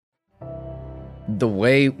The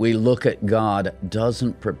way we look at God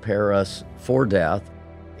doesn't prepare us for death.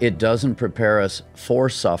 It doesn't prepare us for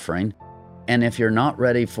suffering. And if you're not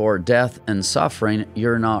ready for death and suffering,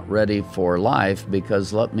 you're not ready for life,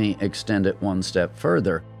 because let me extend it one step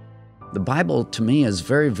further. The Bible, to me, is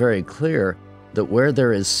very, very clear that where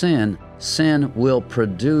there is sin, sin will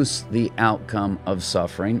produce the outcome of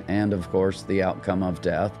suffering and, of course, the outcome of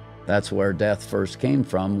death. That's where death first came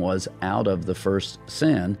from, was out of the first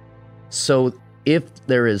sin. So if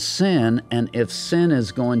there is sin, and if sin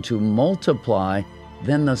is going to multiply,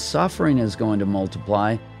 then the suffering is going to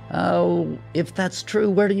multiply. Oh, if that's true,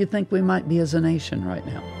 where do you think we might be as a nation right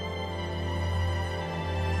now?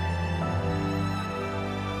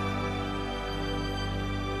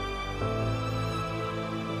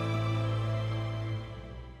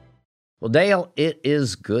 Well, Dale, it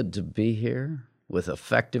is good to be here with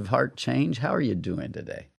Effective Heart Change. How are you doing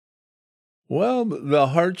today? Well, the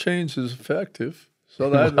heart change is effective, so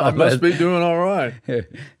that I must be doing all right.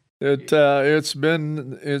 It's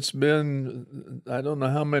been I don't know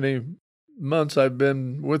how many months I've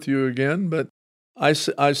been with you again, but I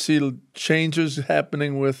see changes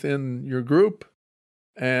happening within your group,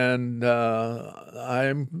 and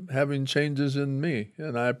I'm having changes in me,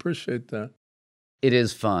 and I appreciate that. It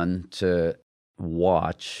is fun to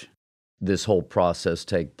watch this whole process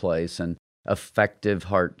take place, and Effective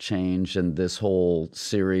Heart Change, and this whole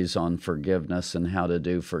series on forgiveness and how to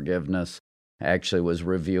do forgiveness. I actually was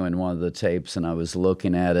reviewing one of the tapes, and I was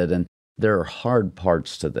looking at it, and there are hard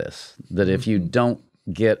parts to this, that if you don't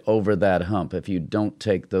get over that hump, if you don't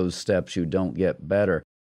take those steps, you don't get better.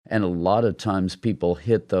 And a lot of times people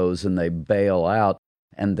hit those and they bail out,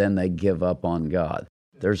 and then they give up on God.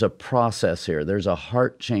 There's a process here. There's a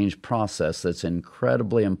heart change process that's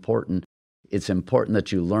incredibly important. It's important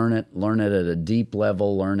that you learn it at a deep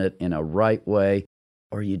level, learn it in a right way,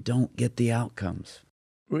 or you don't get the outcomes.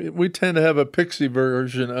 We tend to have a pixie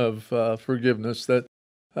version of forgiveness that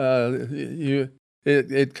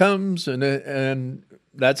it comes and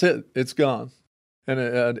that's it. It's gone,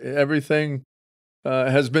 and everything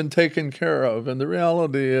has been taken care of. And the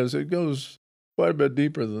reality is, it goes quite a bit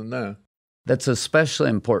deeper than that. That's especially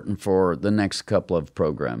important for the next couple of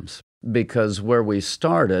programs, because where we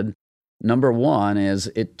started, number one is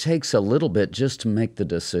it takes a little bit just to make the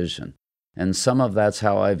decision. And some of that's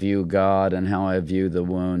how I view God and how I view the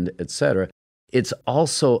wound, etc. It's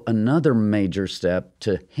also another major step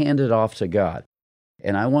to hand it off to God.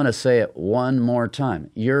 And I want to say it one more time.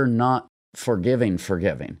 You're not forgiving.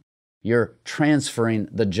 You're transferring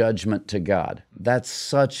the judgment to God. That's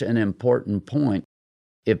such an important point.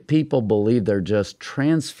 If people believe they're just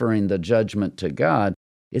transferring the judgment to God,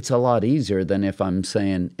 it's a lot easier than if I'm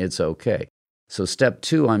saying it's okay. So step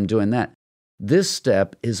 2, I'm doing that. This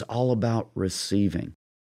step is all about receiving.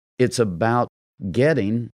 It's about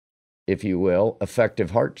getting, if you will,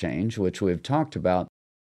 effective heart change, which we've talked about.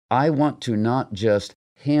 I want to not just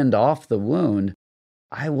hand off the wound,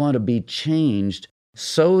 I want to be changed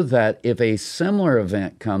so that if a similar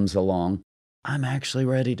event comes along, I'm actually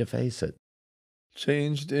ready to face it.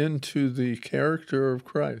 Changed into the character of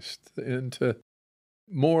Christ, into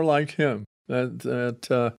more like Him.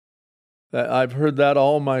 That I've heard that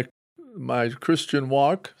all my Christian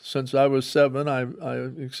walk since I was 7. I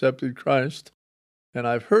accepted Christ, and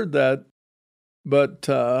I've heard that. But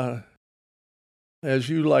as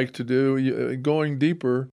you like to do, going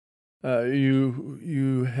deeper,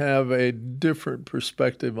 you have a different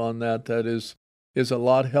perspective on that. That is a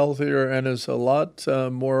lot healthier and is a lot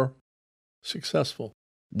more successful.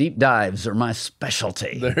 Deep dives are my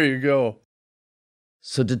specialty. There you go.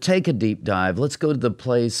 So to take a deep dive, let's go to the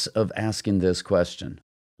place of asking this question.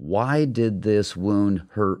 Why did this wound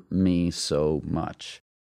hurt me so much?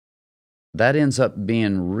 That ends up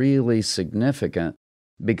being really significant,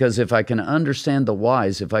 because if I can understand the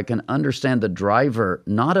whys, if I can understand the driver,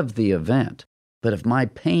 not of the event, but of my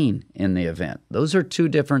pain in the event, those are two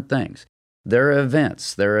different things. There are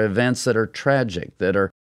events that are tragic, that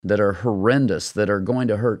are horrendous, that are going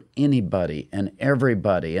to hurt anybody and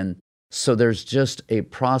everybody. And so there's just a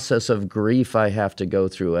process of grief I have to go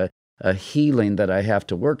through, a healing that I have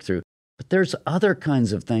to work through. But there's other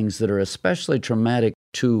kinds of things that are especially traumatic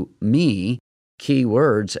to me, key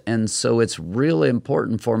words, and so it's really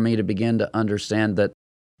important for me to begin to understand that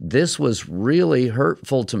this was really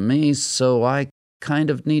hurtful to me, so I kind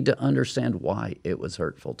of need to understand why it was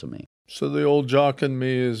hurtful to me. So the old jock in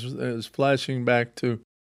me is flashing back to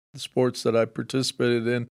the sports that I participated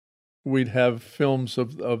in. We'd have films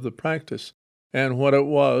of the practice, and what it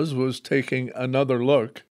was taking another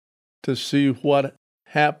look to see what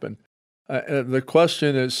happened. The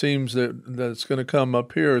question, it seems, that's going to come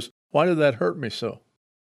up here is, why did that hurt me so?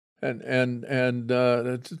 And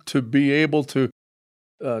to be able to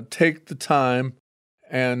take the time,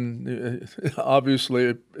 and obviously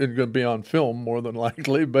it's going to be on film more than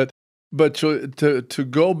likely, but to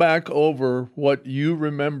go back over what you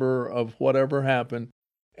remember of whatever happened,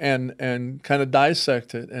 and kind of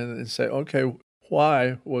dissect it and say, okay,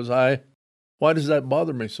 why does that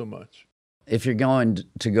bother me so much? If you're going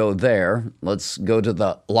to go there, let's go to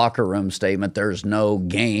the locker room statement. There's no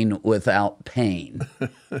gain without pain.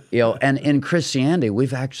 And in Christianity,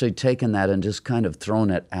 we've actually taken that and just kind of thrown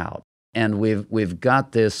it out. And we've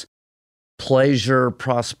got this pleasure,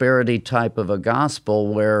 prosperity type of a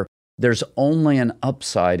gospel where there's only an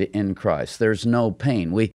upside in Christ. There's no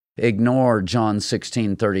pain. We ignore John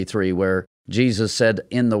 16:33, where Jesus said,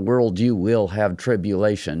 in the world you will have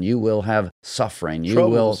tribulation, you will have suffering,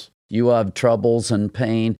 you have troubles and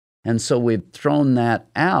pain. And so we've thrown that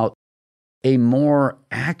out. A more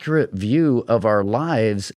accurate view of our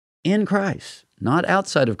lives in Christ, not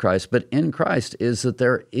outside of Christ, but in Christ, is that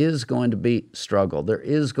there is going to be struggle, there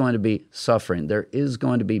is going to be suffering, there is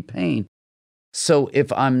going to be pain. So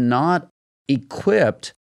if I'm not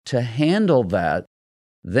equipped to handle that,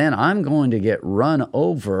 then I'm going to get run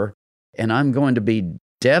over and I'm going to be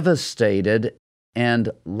devastated, and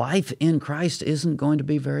life in Christ isn't going to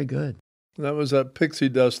be very good. That was that pixie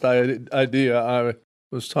dust idea I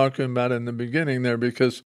was talking about in the beginning there,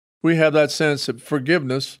 because we have that sense of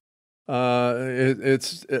forgiveness.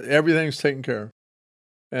 It's everything's taken care of,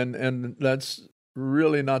 and that's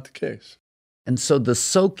really not the case. And so the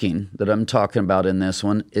soaking that I'm talking about in this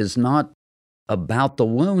one is not about the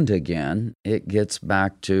wound again. It gets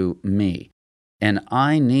back to me. And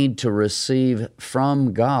I need to receive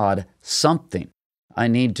from God something. I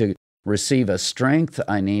need to receive a strength.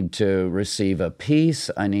 I need to receive a peace.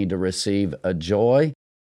 I need to receive a joy.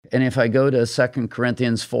 And if I go to 2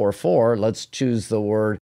 Corinthians 4:4, let's choose the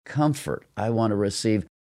word comfort. I want to receive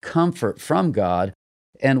comfort from God.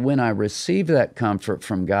 And when I receive that comfort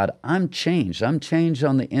from God, I'm changed. I'm changed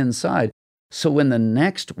on the inside. So when the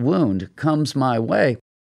next wound comes my way,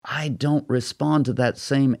 I don't respond to that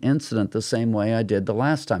same incident the same way I did the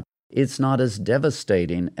last time. It's not as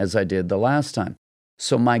devastating as I did the last time.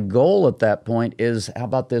 So my goal at that point is, how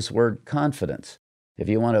about this word confidence? If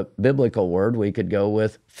you want a biblical word, we could go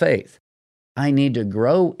with faith. I need to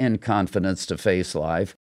grow in confidence to face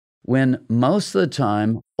life, when most of the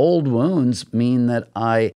time, old wounds mean that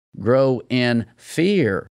I grow in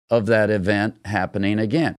fear of that event happening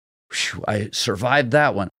again. Whew, I survived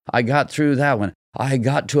that one. I got through that one. I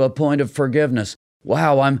got to a point of forgiveness.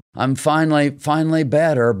 Wow, I'm finally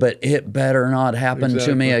better, but it better not happen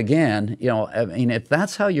to me again. I mean, if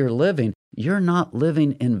that's how you're living, you're not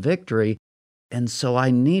living in victory. And so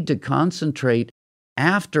I need to concentrate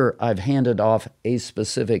after I've handed off a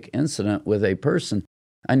specific incident with a person.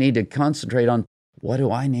 I need to concentrate on, what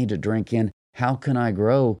do I need to drink in? How can I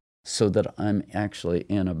grow so that I'm actually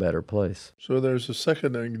in a better place? So there's a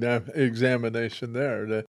second examination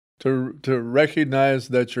there, to recognize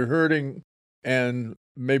that you're hurting and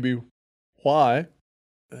maybe why,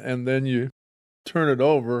 and then you turn it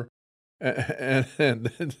over, and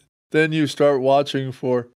then you start watching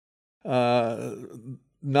for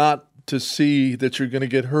not to see that you're going to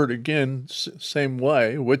get hurt again same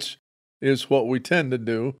way, which is what we tend to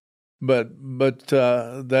do, but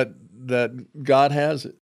that God has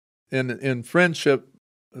it. In friendship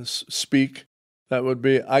speak, that would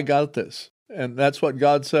be, I got this. And that's what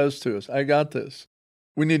God says to us. I got this.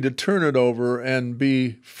 We need to turn it over and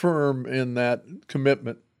be firm in that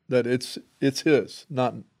commitment that it's His,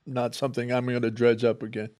 not something I'm going to dredge up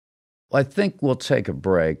again. Well, I think we'll take a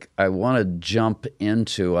break. I want to jump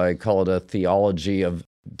into, I call it a theology of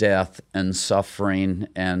death and suffering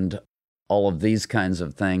and all of these kinds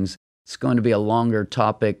of things. It's going to be a longer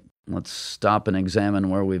topic. Let's stop and examine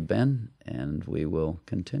where we've been, and we will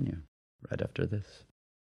continue right after this.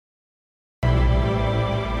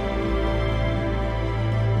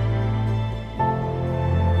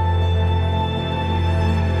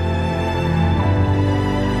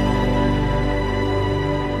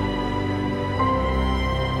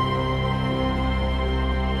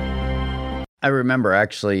 I remember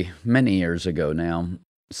actually many years ago now,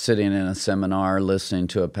 sitting in a seminar, listening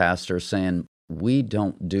to a pastor saying, we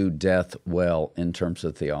don't do death well in terms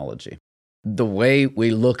of theology. The way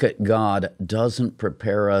we look at God doesn't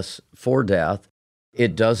prepare us for death.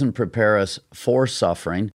 It doesn't prepare us for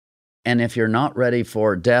suffering. And if you're not ready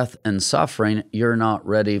for death and suffering, you're not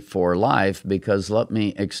ready for life, because let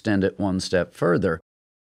me extend it one step further.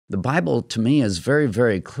 The Bible, to me, is very,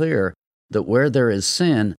 very clear that where there is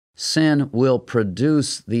sin, sin will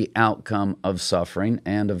produce the outcome of suffering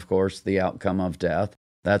and, of course, the outcome of death.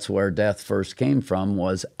 That's where death first came from,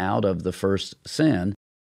 was out of the first sin.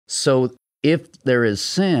 So if there is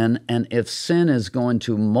sin, and if sin is going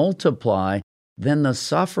to multiply, then the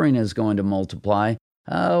suffering is going to multiply.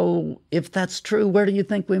 Oh, if that's true, where do you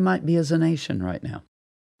think we might be as a nation right now?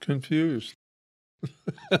 Confused.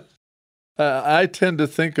 I tend to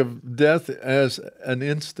think of death as an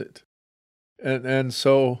instant. And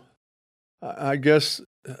so I guess,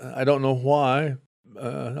 I don't know why,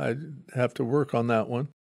 I have to work on that one.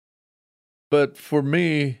 But for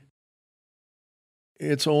me,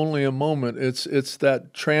 it's only a moment. It's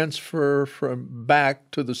that transfer from back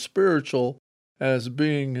to the spiritual as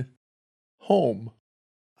being home.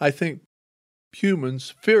 I think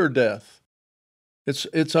humans fear death.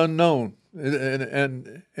 It's unknown,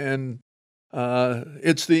 and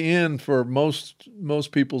it's the end for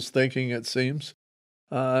most people's thinking, it seems.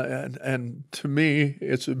 And to me,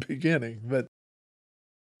 it's a beginning. But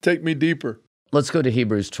take me deeper. Let's go to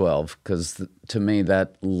Hebrews 12, because to me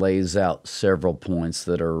that lays out several points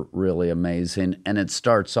that are really amazing. And it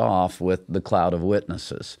starts off with the cloud of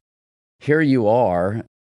witnesses. Here you are,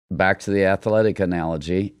 back to the athletic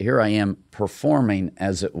analogy, here I am performing,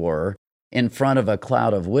 as it were, in front of a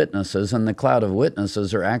cloud of witnesses, and the cloud of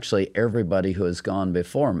witnesses are actually everybody who has gone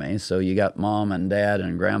before me. So you got mom and dad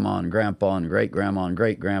and grandma and grandpa and great-grandma and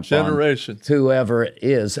great-grandpa. Generations. Whoever it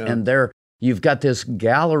is. Yeah. And you've got this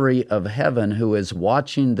gallery of heaven who is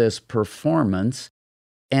watching this performance.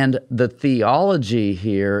 And the theology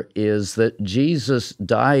here is that Jesus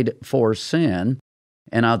died for sin.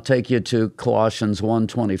 And I'll take you to Colossians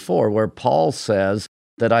 1:24, where Paul says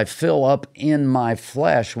that I fill up in my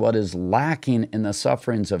flesh what is lacking in the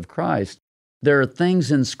sufferings of Christ. There are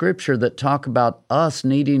things in Scripture that talk about us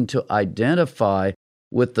needing to identify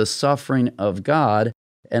with the suffering of God.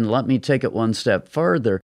 And let me take it one step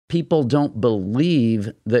further. People don't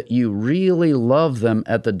believe that you really love them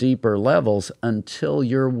at the deeper levels until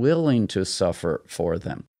you're willing to suffer for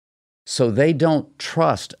them. So they don't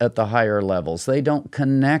trust at the higher levels. They don't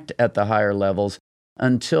connect at the higher levels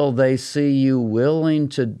until they see you willing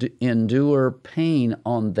to endure pain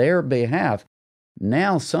on their behalf.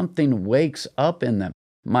 Now something wakes up in them.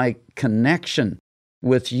 My connection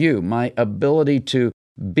with you, my ability to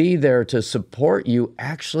be there to support you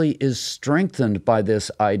actually is strengthened by this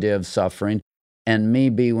idea of suffering and me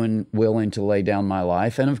being willing to lay down my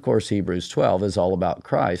life. And of course, Hebrews 12 is all about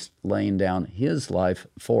Christ laying down his life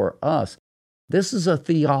for us. This is a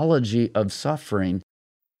theology of suffering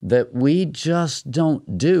that we just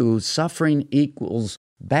don't do. Suffering equals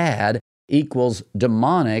bad, equals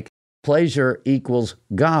demonic. Pleasure equals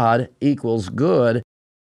God, equals good.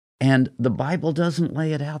 And the Bible doesn't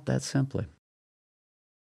lay it out that simply.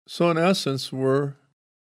 So in essence, we're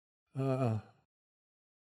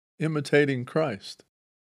imitating Christ.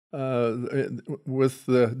 With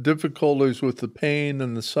the difficulties, with the pain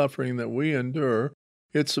and the suffering that we endure,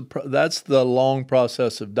 that's the long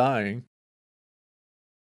process of dying.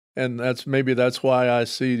 And that's why I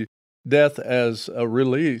see death as a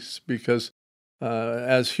release, because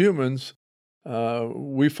as humans,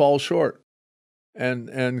 we fall short.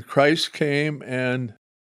 And Christ came, and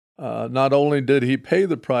not only did he pay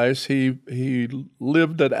the price, he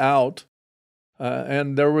lived it out,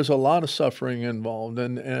 and there was a lot of suffering involved.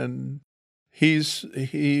 And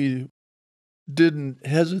he didn't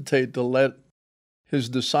hesitate to let his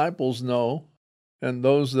disciples know, and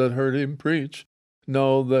those that heard him preach,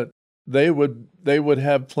 know that they would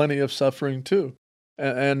have plenty of suffering too.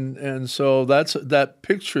 And so that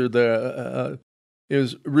picture there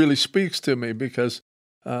really speaks to me, because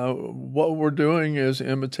what we're doing is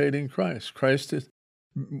imitating Christ.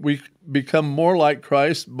 We become more like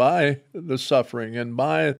Christ by the suffering and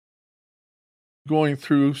by going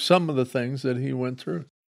through some of the things that he went through.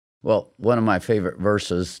 Well, one of my favorite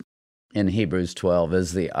verses in Hebrews 12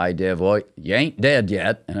 is the idea of, well, you ain't dead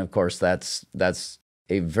yet. And of course, that's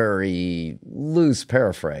a very loose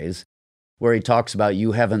paraphrase, where he talks about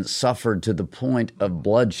you haven't suffered to the point of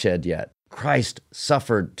bloodshed yet. Christ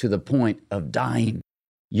suffered to the point of dying.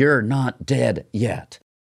 You're not dead yet.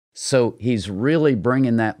 So he's really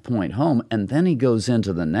bringing that point home. And then he goes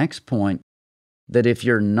into the next point, that if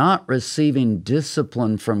you're not receiving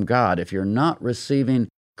discipline from God, if you're not receiving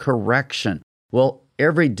correction, well,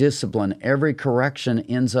 every discipline, every correction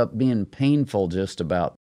ends up being painful just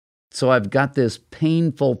about. So I've got this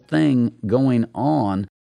painful thing going on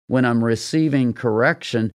when I'm receiving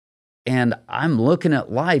correction, and I'm looking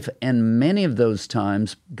at life, and many of those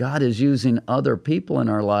times, God is using other people in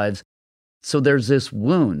our lives. So there's this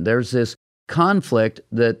wound, there's this conflict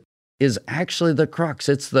that is actually the crux.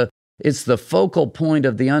 It's the focal point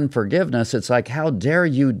of the unforgiveness. It's like, how dare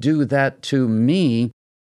you do that to me?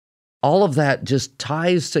 All of that just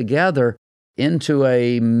ties together into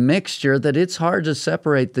a mixture that it's hard to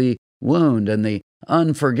separate the wound and the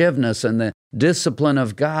unforgiveness and the discipline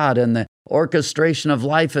of God and the orchestration of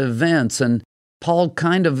life events. And Paul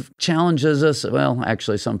kind of challenges us. Well,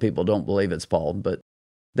 actually, some people don't believe it's Paul, but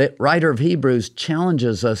the writer of Hebrews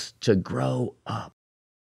challenges us to grow up.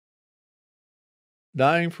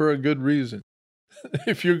 Dying for a good reason.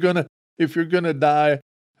 If you're gonna die,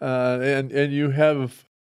 and you have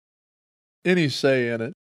any say in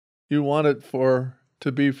it, you want it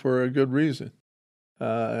to be for a good reason,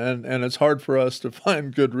 and it's hard for us to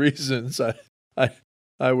find good reasons.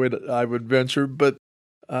 I would venture, but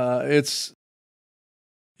it's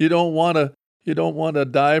you don't want to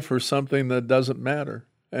die for something that doesn't matter,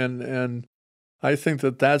 and I think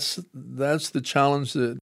that's the challenge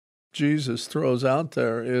that Jesus throws out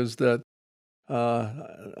there, is that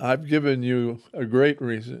I've given you a great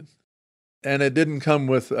reason. And it didn't come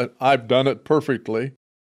with, I've done it perfectly.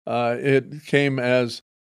 It came as,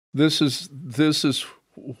 this is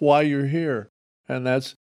why you're here. And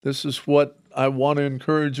this is what I want to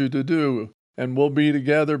encourage you to do. And we'll be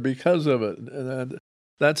together because of it. And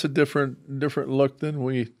that's a different look than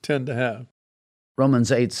we tend to have.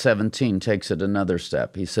 Romans 8:17 takes it another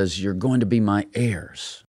step. He says, you're going to be my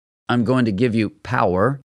heirs. I'm going to give you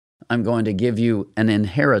power. I'm going to give you an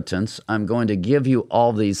inheritance. I'm going to give you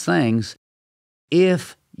all these things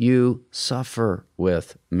if you suffer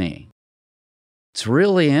with me. It's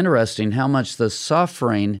really interesting how much the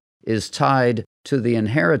suffering is tied to the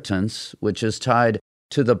inheritance, which is tied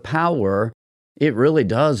to the power. It really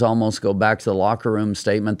does almost go back to the locker room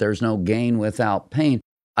statement, there's no gain without pain.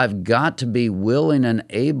 I've got to be willing and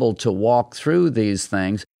able to walk through these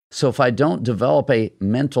things. So if I don't develop a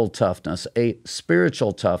mental toughness, a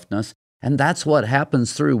spiritual toughness, and that's what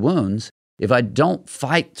happens through wounds, if I don't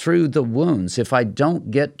fight through the wounds, if I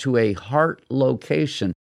don't get to a heart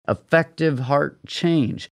location, effective heart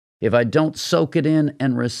change, if I don't soak it in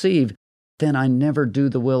and receive, then I never do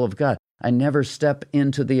the will of God. I never step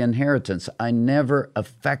into the inheritance. I never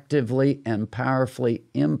effectively and powerfully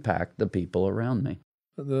impact the people around me.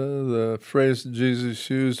 The phrase Jesus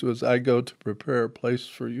used was, I go to prepare a place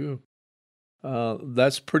for you.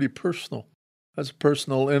 That's pretty personal. That's a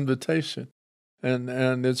personal invitation.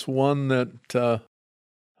 And it's one that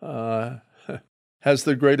has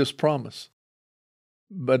the greatest promise.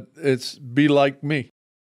 But it's be like me.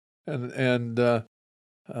 And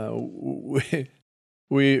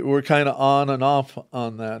we're kind of on and off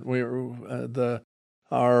on that.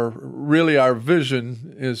 Our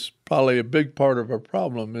vision is probably a big part of our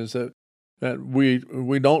problem, is that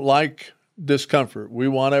we don't like discomfort. We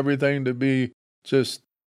want everything to be just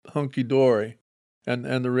hunky-dory.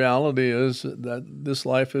 And the reality is that this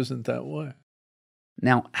life isn't that way.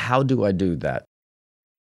 Now, how do I do that?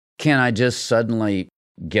 Can I just suddenly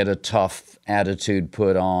get a tough attitude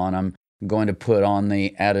put on? I'm going to put on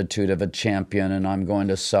the attitude of a champion, and I'm going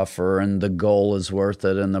to suffer, and the goal is worth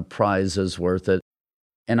it, and the prize is worth it.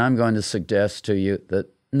 And I'm going to suggest to you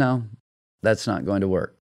that, no, that's not going to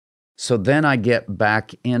work. So then I get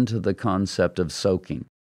back into the concept of soaking.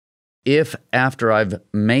 If after I've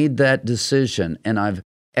made that decision and I've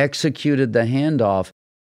executed the handoff,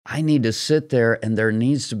 I need to sit there, and there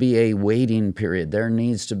needs to be a waiting period. There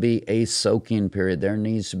needs to be a soaking period. There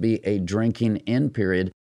needs to be a drinking in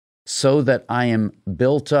period, so that I am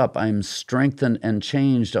built up, I'm strengthened and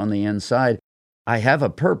changed on the inside. I have a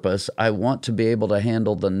purpose. I want to be able to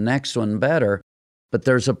handle the next one better, but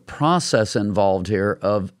there's a process involved here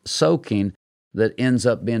of soaking that ends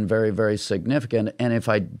up being very, very significant. And if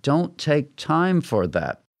I don't take time for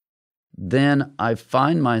that, then I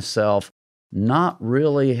find myself not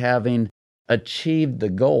really having achieved the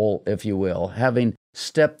goal, if you will, having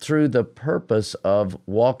stepped through the purpose of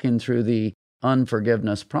walking through the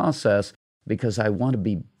unforgiveness process, because I want to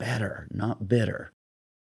be better, not bitter.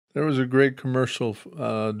 There was a great commercial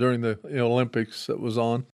during the Olympics that was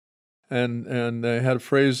on, and they had a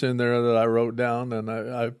phrase in there that I wrote down, and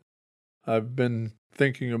I've been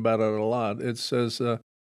thinking about it a lot. It says,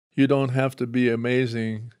 you don't have to be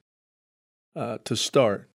amazing to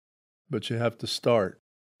start, but you have to start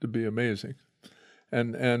to be amazing.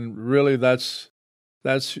 And really that's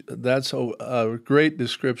a great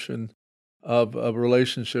description of a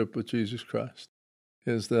relationship with Jesus Christ,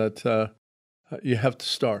 is that you have to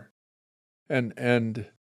start. And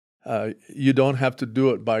you don't have to do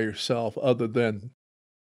it by yourself, other than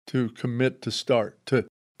to commit to start,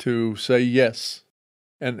 to say yes.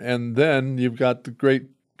 And then you've got the great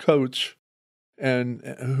coach and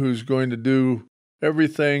who's going to do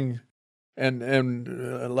everything.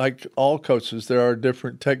 And like all coaches, there are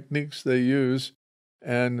different techniques they use.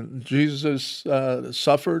 And Jesus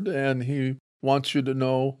suffered, and he wants you to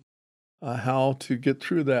know how to get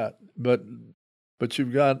through that. But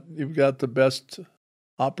you've got the best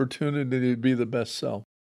opportunity to be the best self.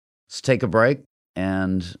 Let's take a break,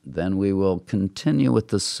 and then we will continue with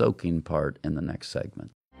the soaking part in the next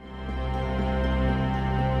segment.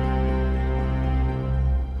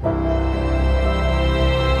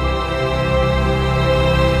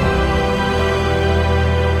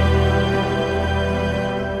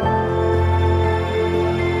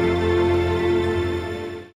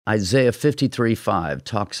 Isaiah 53:5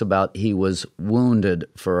 talks about he was wounded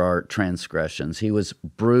for our transgressions. He was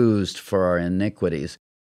bruised for our iniquities.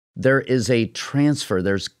 There is a transfer.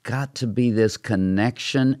 There's got to be this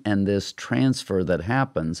connection and this transfer that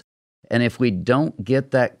happens. And if we don't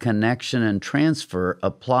get that connection and transfer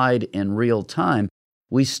applied in real time,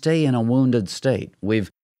 we stay in a wounded state.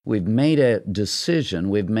 We've made a decision.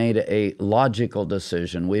 We've made a logical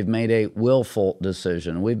decision. We've made a willful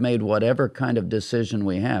decision. We've made whatever kind of decision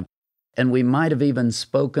we have. And we might have even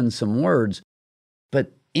spoken some words,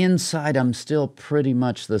 but inside I'm still pretty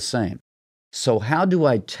much the same. So how do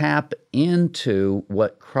I tap into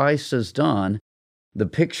what Christ has done? The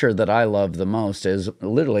picture that I love the most is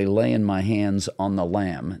literally laying my hands on the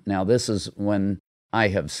Lamb. Now, this is when I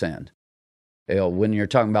have sinned. When you're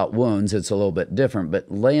talking about wounds, it's a little bit different,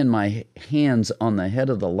 but laying my hands on the head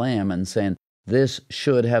of the Lamb and saying, this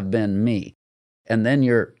should have been me. And then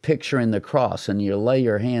you're picturing the cross, and you lay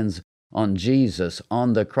your hands on Jesus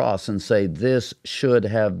on the cross and say, this should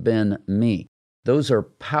have been me. Those are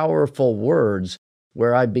powerful words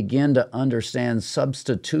where I begin to understand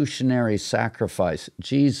substitutionary sacrifice.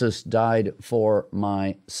 Jesus died for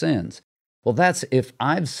my sins. Well, that's if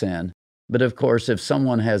I've sinned. But of course, if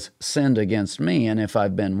someone has sinned against me and if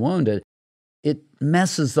I've been wounded, it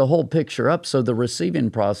messes the whole picture up. So the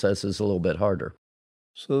receiving process is a little bit harder.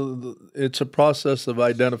 So it's a process of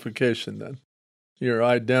identification then. You're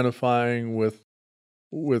identifying with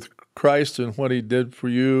Christ and what he did for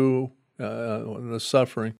you, the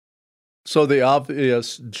suffering. So the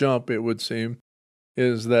obvious jump, it would seem,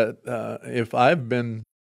 is that if I've been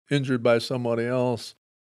injured by somebody else,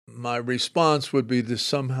 my response would be to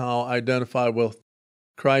somehow identify with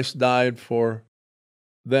Christ died for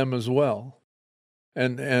them as well.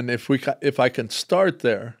 And if I can start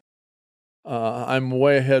there, I'm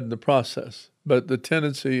way ahead in the process. But the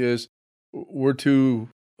tendency is we're too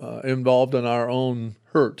involved in our own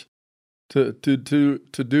hurt to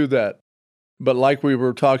do that. But like we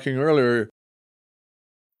were talking earlier,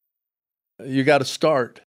 you got to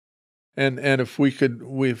start. And if we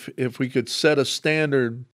could set a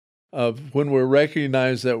standard of when we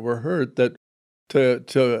recognize that we're hurt, that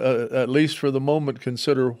to at least for the moment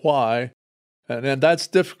consider why, and that's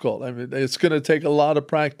difficult. I mean, it's going to take a lot of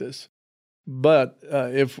practice, but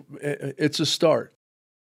if it's a start.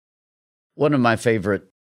 One of my favorite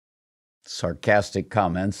sarcastic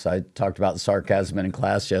comments, I talked about sarcasm in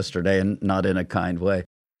class yesterday, and not in a kind way,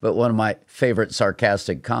 but one of my favorite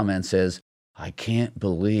sarcastic comments is, I can't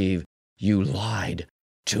believe you lied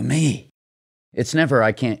to me. It's never,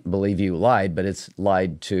 I can't believe you lied, but it's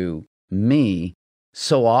lied to me.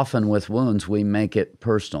 So often with wounds, we make it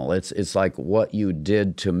personal. It's like what you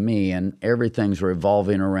did to me, and everything's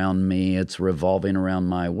revolving around me. It's revolving around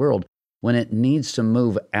my world. When it needs to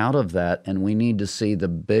move out of that, and we need to see the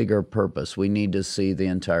bigger purpose. We need to see the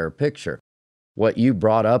entire picture. What you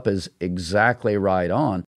brought up is exactly right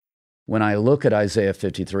on. When I look at Isaiah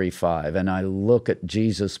 53:5, and I look at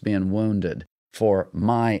Jesus being wounded for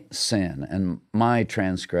my sin and my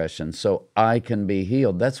transgression so I can be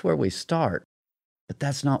healed, that's where we start. But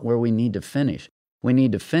that's not where we need to finish. We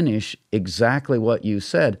need to finish exactly what you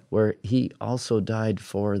said, where he also died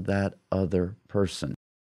for that other person.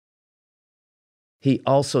 He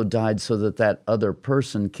also died so that that other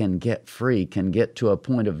person can get free, can get to a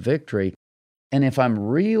point of victory. And if I'm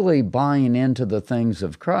really buying into the things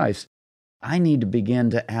of Christ, I need to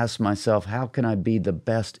begin to ask myself, how can I be the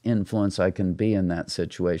best influence I can be in that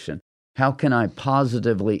situation? How can I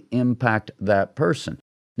positively impact that person?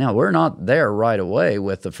 Now, we're not there right away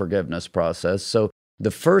with the forgiveness process. So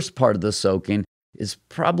the first part of the soaking is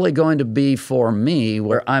probably going to be for me,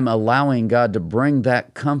 where I'm allowing God to bring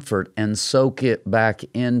that comfort and soak it back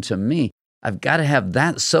into me. I've got to have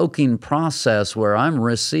that soaking process where I'm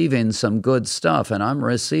receiving some good stuff and I'm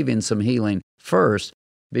receiving some healing first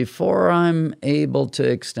before I'm able to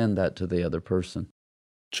extend that to the other person.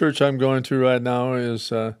 Church I'm going to right now is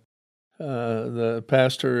the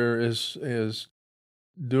pastor is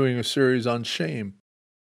doing a series on shame.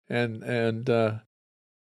 And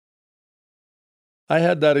I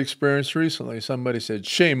had that experience recently. Somebody said,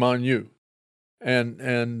 "Shame on you." And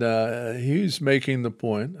he's making the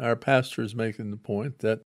point, our pastor is making the point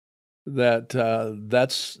that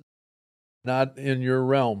that's not in your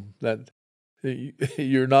realm, that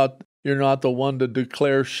you're not the one to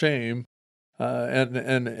declare shame.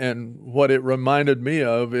 And what it reminded me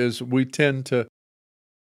of is we tend to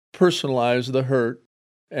personalize the hurt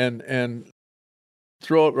and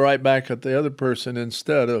throw it right back at the other person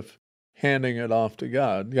instead of handing it off to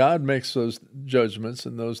God. God makes those judgments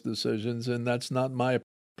and those decisions, and that's not my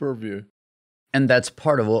purview. And that's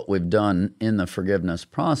part of what we've done in the forgiveness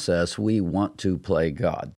process. We want to play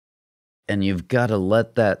God. And you've got to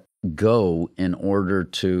let that go in order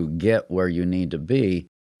to get where you need to be.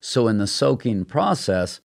 So in the soaking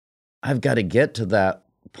process, I've got to get to that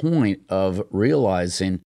point of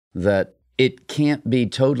realizing that it can't be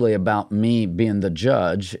totally about me being the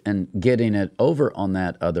judge and getting it over on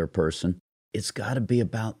that other person. It's got to be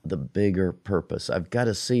about the bigger purpose. I've got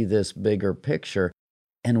to see this bigger picture.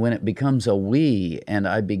 And when it becomes a we and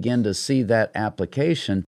I begin to see that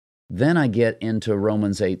application, then I get into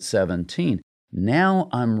Romans 8:17. Now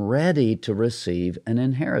I'm ready to receive an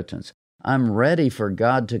inheritance. I'm ready for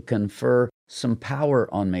God to confer some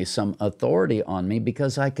power on me, some authority on me,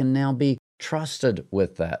 because I can now be trusted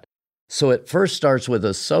with that. So it first starts with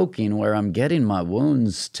a soaking where I'm getting my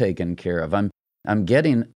wounds taken care of. I'm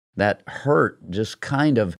getting that hurt just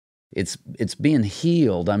kind of, it's being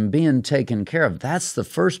healed. I'm being taken care of. That's the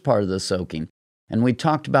first part of the soaking. And we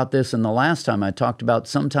talked about this in the last time. I talked about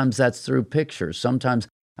sometimes that's through pictures. Sometimes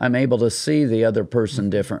I'm able to see the other person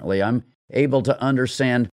differently. I'm able to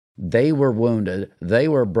understand they were wounded. They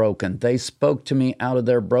were broken. They spoke to me out of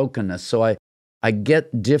their brokenness. So I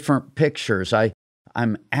get different pictures.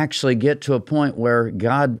 I'm actually get to a point where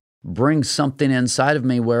God brings something inside of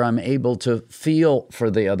me where I'm able to feel for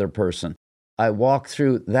the other person. I walk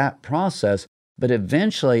through that process, but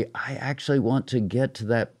eventually I actually want to get to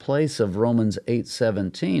that place of Romans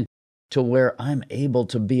 8:17 to where I'm able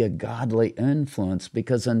to be a godly influence,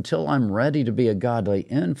 because until I'm ready to be a godly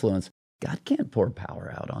influence, God can't pour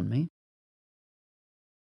power out on me.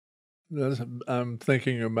 I'm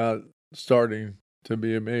thinking about starting to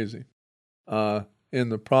be amazing. In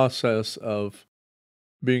the process of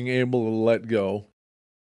being able to let go,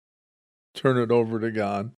 turn it over to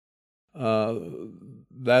God,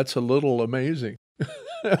 that's a little amazing.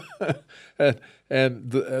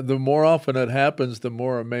 and the more often it happens, the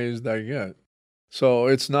more amazed I get. So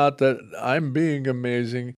it's not that I'm being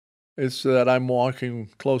amazing, it's that I'm walking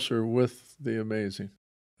closer with the amazing.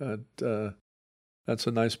 That's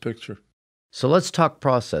a nice picture. So let's talk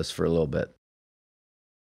process for a little bit.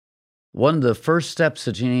 One of the first steps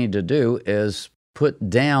that you need to do is put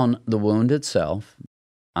down the wound itself.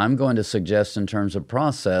 I'm going to suggest in terms of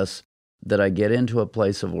process that I get into a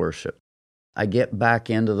place of worship. I get back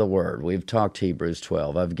into the Word. We've talked Hebrews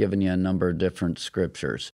 12. I've given you a number of different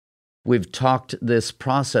scriptures. We've talked this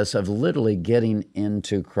process of literally getting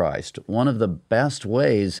into Christ. One of the best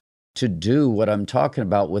ways to do what I'm talking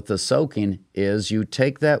about with the soaking is you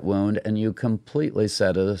take that wound and you completely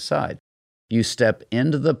set it aside. You step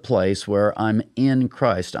into the place where I'm in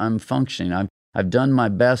Christ. I'm functioning. I've done my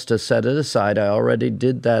best to set it aside. I already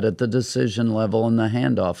did that at the decision level and the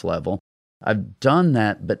handoff level. I've done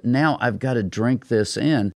that, but now I've got to drink this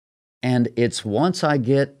in. And it's once I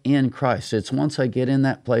get in Christ, it's once I get in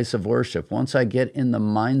that place of worship, once I get in the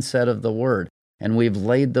mindset of the Word, and we've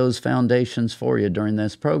laid those foundations for you during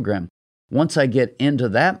this program. Once I get into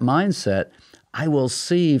that mindset, I will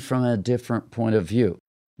see from a different point of view.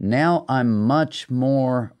 Now I'm much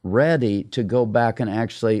more ready to go back and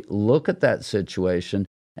actually look at that situation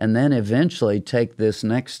and then eventually take this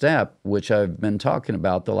next step, which I've been talking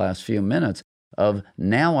about the last few minutes, of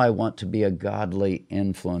now I want to be a godly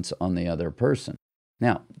influence on the other person.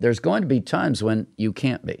 Now, there's going to be times when you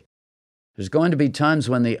can't be. There's going to be times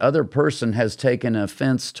when the other person has taken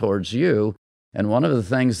offense towards you, and one of the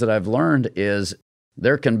things that I've learned is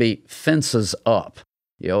there can be fences up.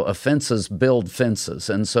 Offenses build fences.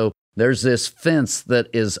 And so there's this fence that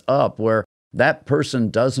is up where that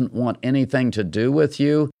person doesn't want anything to do with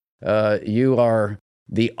you. You are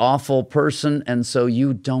the awful person, and so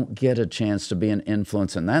you don't get a chance to be an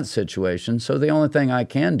influence in that situation. So the only thing I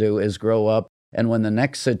can do is grow up, and when the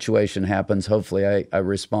next situation happens, hopefully I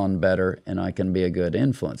respond better and I can be a good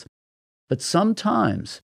influence. But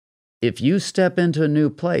sometimes, if you step into a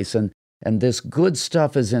new place and this good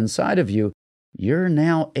stuff is inside of you, you're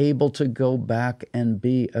now able to go back and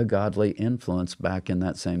be a godly influence back in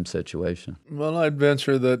that same situation. Well, I'd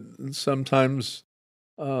venture that sometimes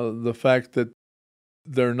the fact that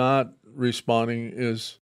they're not responding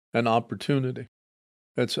is an opportunity.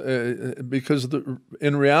 It's because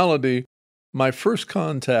in reality, my first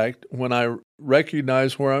contact, when I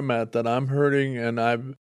recognize where I'm at, that I'm hurting and I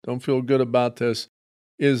don't feel good about this,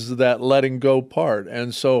 is that letting go part.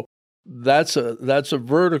 And so that's a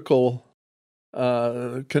vertical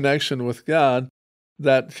connection with God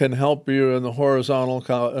that can help you in the horizontal,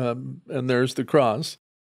 and there's the cross.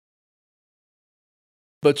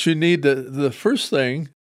 But you need the first thing,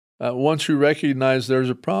 once you recognize there's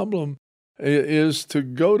a problem, is to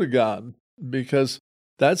go to God, because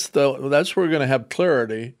that's where we're going to have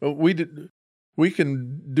clarity. We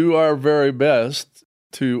can do our very best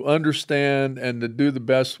to understand and to do the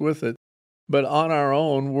best with it, but on our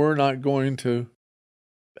own, we're not going to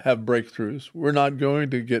have breakthroughs. We're not going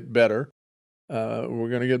to get better. We're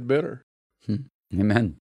going to get bitter.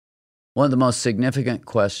 Amen. One of the most significant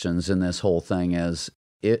questions in this whole thing is,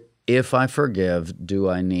 if I forgive, do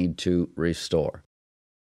I need to restore?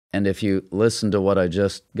 And if you listen to what I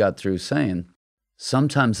just got through saying,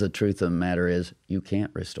 sometimes the truth of the matter is you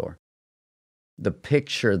can't restore. The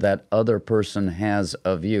picture that other person has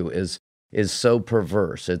of you is so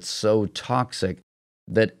perverse, it's so toxic,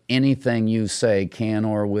 that anything you say can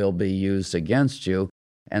or will be used against you.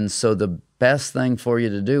 And so the best thing for you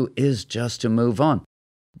to do is just to move on.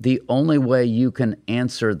 The only way you can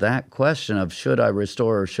answer that question of should I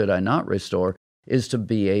restore or should I not restore is to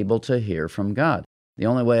be able to hear from God. The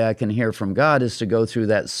only way I can hear from God is to go through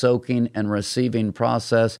that soaking and receiving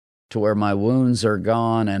process to where my wounds are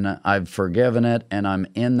gone and I've forgiven it and I'm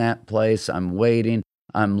in that place, I'm waiting,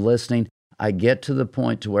 I'm listening. I get to the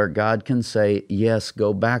point to where God can say, yes,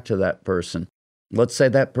 go back to that person. Let's say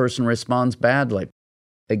that person responds badly.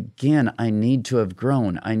 Again, I need to have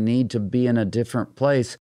grown. I need to be in a different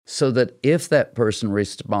place so that if that person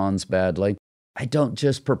responds badly, I don't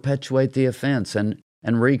just perpetuate the offense and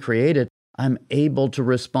recreate it. I'm able to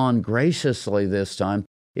respond graciously this time.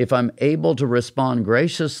 If I'm able to respond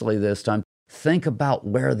graciously this time, think about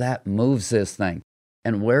where that moves this thing.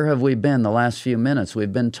 And where have we been the last few minutes?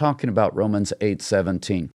 We've been talking about Romans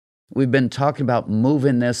 8:17. We've been talking about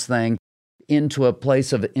moving this thing into a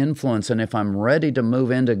place of influence. And if I'm ready to move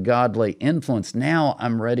into godly influence, now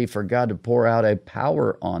I'm ready for God to pour out a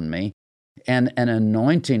power on me and an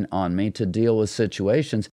anointing on me to deal with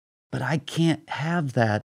situations. But I can't have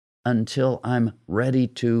that until I'm ready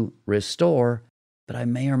to restore, but I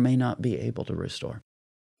may or may not be able to restore.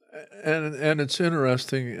 And it's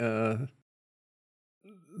interesting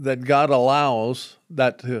that God allows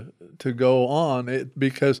that to go on,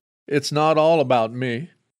 because it's not all about me.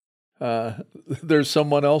 There's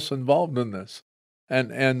someone else involved in this.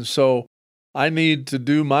 And so I need to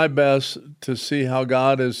do my best to see how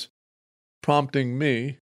God is prompting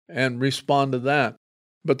me and respond to that.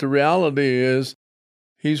 But the reality is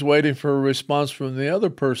He's waiting for a response from the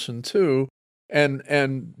other person too,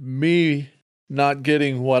 and me not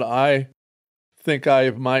getting what I think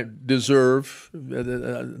I might deserve. I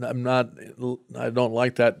don't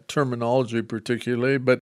like that terminology particularly,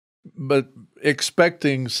 but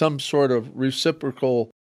expecting some sort of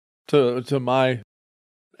reciprocal to my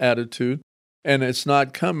attitude, and it's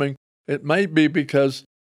not coming. It might be because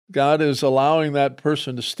God is allowing that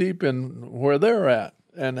person to steep in where they're at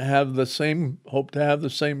and hope to have the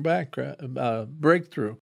same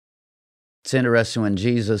breakthrough. It's interesting, when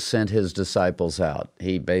Jesus sent His disciples out,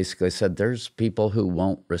 He basically said, there's people who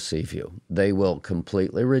won't receive you. They will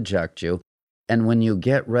completely reject you. And when you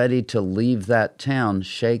get ready to leave that town,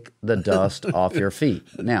 shake the dust off your feet.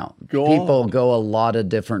 Now, people go a lot of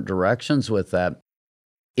different directions with that.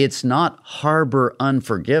 It's not harbor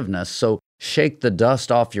unforgiveness, so shake the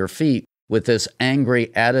dust off your feet with this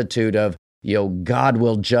angry attitude of, God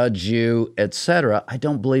will judge you, etc. I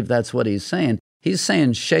don't believe that's what He's saying. He's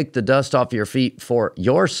saying shake the dust off your feet for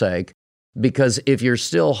your sake, because if you're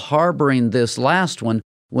still harboring this last one,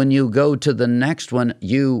 when you go to the next one,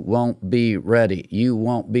 you won't be ready. You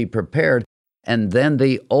won't be prepared. And then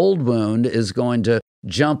the old wound is going to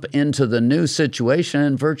jump into the new situation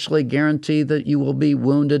and virtually guarantee that you will be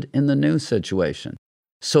wounded in the new situation.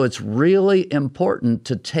 So it's really important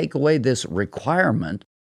to take away this requirement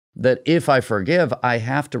that if I forgive, I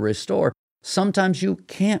have to restore. Sometimes you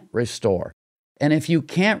can't restore. And if you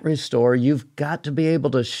can't restore, you've got to be able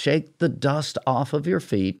to shake the dust off of your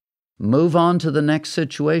feet, move on to the next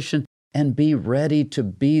situation, and be ready to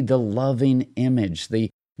be the loving image, the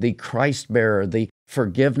Christ bearer, the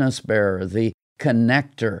forgiveness bearer, the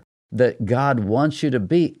connector that God wants you to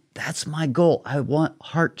be. That's my goal. I want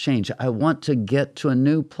heart change. I want to get to a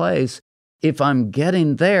new place. If I'm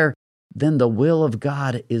getting there, then the will of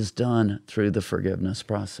God is done through the forgiveness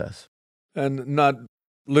process. And not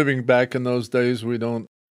living back in those days, we don't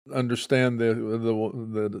understand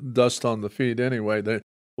the dust on the feet anyway. They're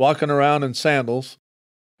walking around in sandals,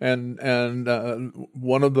 and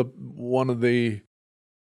one of the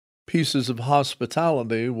pieces of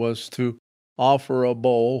hospitality was to offer a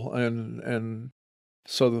bowl and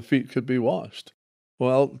so the feet could be washed.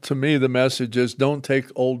 Well, to me, the message is don't take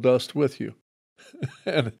old dust with you,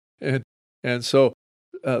 and so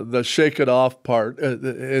the shake it off part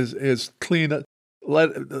is clean it.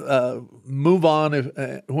 Move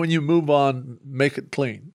on. When you move on, make it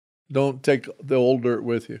clean. Don't take the old dirt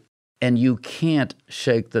with you. And you can't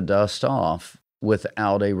shake the dust off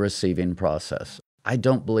without a receiving process. I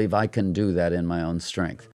don't believe I can do that in my own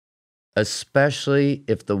strength, especially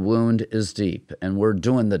if the wound is deep and we're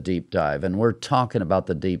doing the deep dive and we're talking about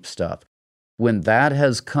the deep stuff. When that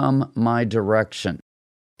has come my direction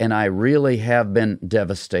and I really have been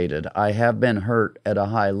devastated, I have been hurt at a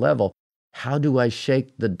high level, how do I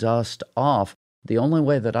shake the dust off? The only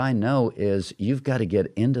way that I know is you've got to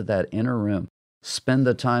get into that inner room, spend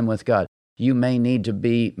the time with God. You may need to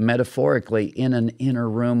be metaphorically in an inner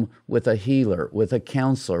room with a healer, with a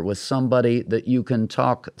counselor, with somebody that you can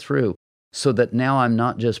talk through, so that now I'm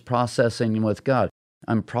not just processing with God,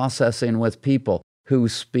 I'm processing with people who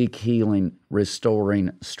speak healing,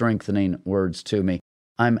 restoring, strengthening words to me.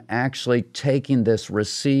 I'm actually taking this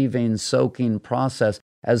receiving, soaking process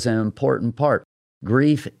as an important part.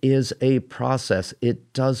 Grief is a process.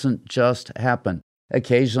 It doesn't just happen.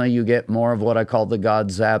 Occasionally you get more of what I call the God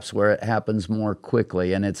zaps, where it happens more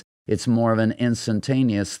quickly and it's more of an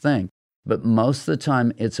instantaneous thing. But most of the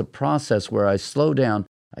time it's a process where I slow down,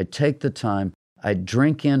 I take the time, I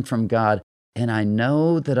drink in from God, and I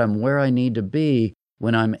know that I'm where I need to be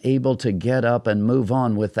when I'm able to get up and move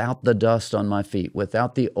on without the dust on my feet,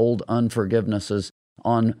 without the old unforgivenesses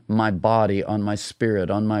on my body, on my spirit,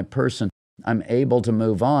 on my person. I'm able to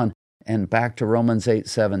move on. And back to Romans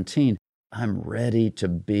 8:17, I'm ready to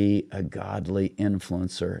be a godly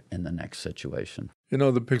influencer in the next situation. You know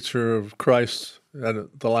the picture of Christ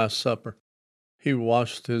at the Last Supper. He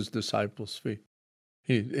washed his disciples' feet.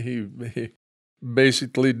 He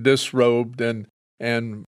basically disrobed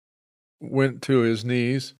and went to his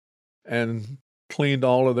knees and cleaned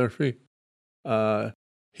all of their feet.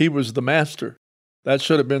 He was the master. That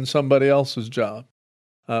should have been somebody else's job.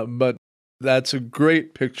 But that's a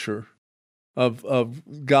great picture of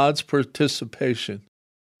God's participation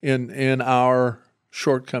in our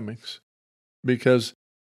shortcomings, because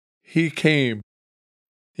he came,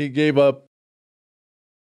 he gave up,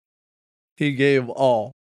 he gave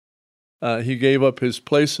all. He gave up his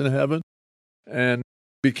place in heaven and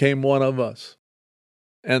became one of us.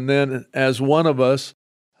 And then as one of us,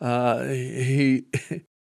 he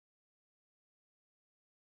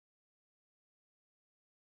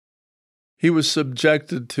he was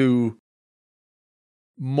subjected to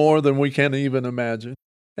more than we can even imagine.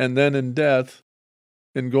 And then in death,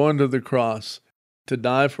 in going to the cross to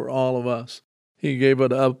die for all of us, he gave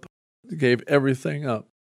it up, gave everything up.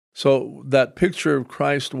 So that picture of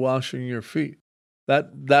Christ washing your feet,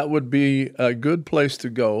 that would be a good place to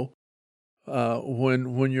go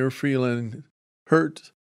when you're feeling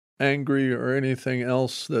hurt, angry, or anything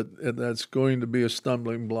else that's going to be a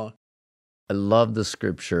stumbling block. I love the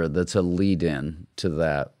scripture that's a lead-in to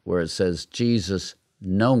that, where it says Jesus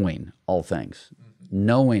knowing all things,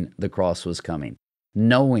 knowing the cross was coming,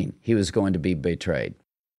 knowing he was going to be betrayed.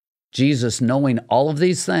 Jesus, knowing all of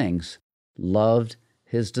these things, loved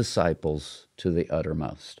his disciples to the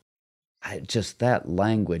uttermost. Just that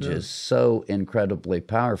language is so incredibly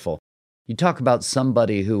powerful. You talk about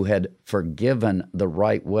somebody who had forgiven the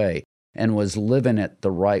right way and was living it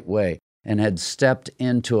the right way and had stepped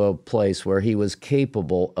into a place where he was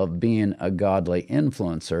capable of being a godly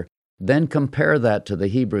influencer. Then compare that to the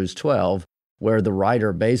Hebrews 12, where the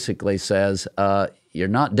writer basically says, you're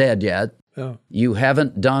not dead yet. Yeah. You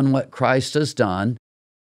haven't done what Christ has done.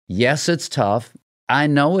 Yes, it's tough. I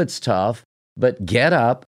know it's tough, but get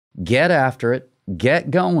up, get after it,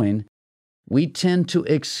 get going. We tend to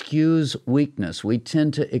excuse weakness. We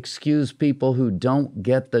tend to excuse people who don't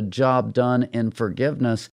get the job done in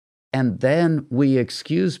forgiveness. And then we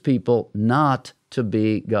excuse people not to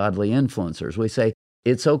be godly influencers. We say,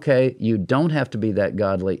 it's okay, you don't have to be that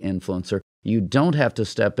godly influencer. You don't have to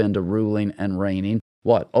step into ruling and reigning.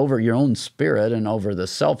 What? Over your own spirit and over the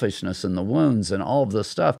selfishness and the wounds and all of the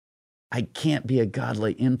stuff. I can't be a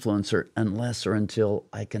godly influencer unless or until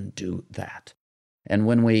I can do that. And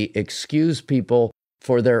when we excuse people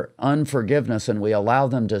for their unforgiveness and we allow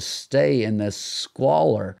them to stay in this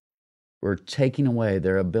squalor, we're taking away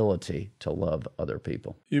their ability to love other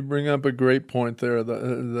people. You bring up a great point there,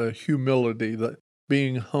 the humility, the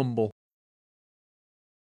being humble.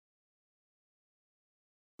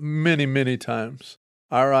 Many, many times,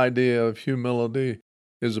 our idea of humility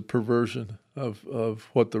is a perversion of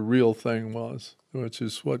what the real thing was, which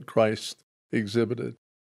is what Christ exhibited.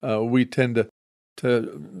 We tend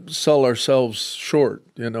to sell ourselves short.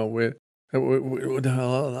 We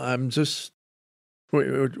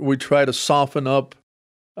try to soften up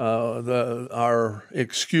our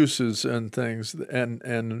excuses and things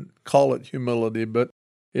and call it humility, but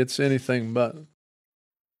it's anything but.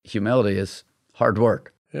 Humility is hard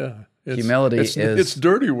work. Yeah. It's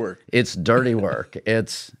dirty work. It's dirty work.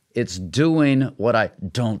 It's doing what I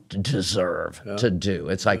don't deserve to do.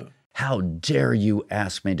 It's like, how dare you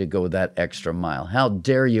ask me to go that extra mile? How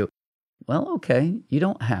dare you? Well, okay, you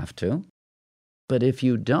don't have to. But if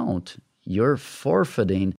you don't, you're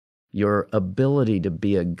forfeiting your ability to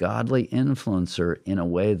be a godly influencer in a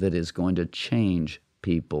way that is going to change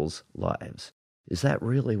people's lives. Is that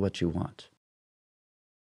really what you want?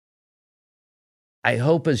 I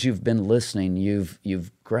hope as you've been listening,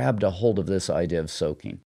 you've grabbed a hold of this idea of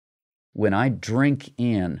soaking. When I drink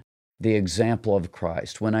in the example of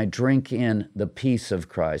Christ, when I drink in the peace of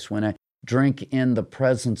Christ, when I drink in the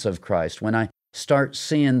presence of Christ, when I start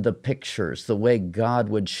seeing the pictures, the way God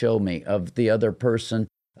would show me of the other person,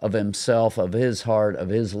 of himself, of his heart, of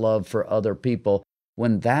his love for other people,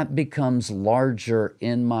 when that becomes larger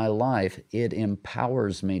in my life, it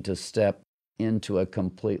empowers me to step into a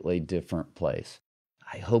completely different place.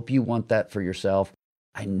 I hope you want that for yourself.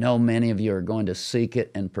 I know many of you are going to seek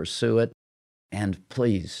it and pursue it. And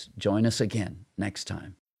please join us again next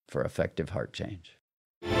time for Effective Heart Change.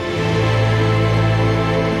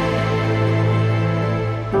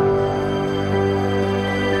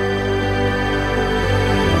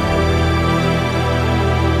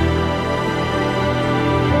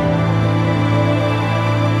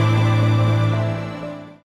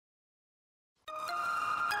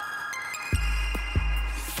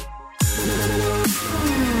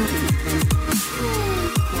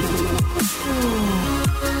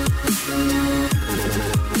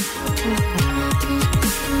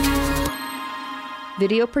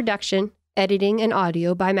 Video production, editing, and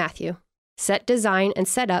audio by Matthew. Set design and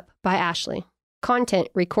setup by Ashley. Content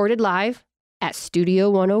recorded live at Studio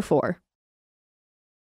 104.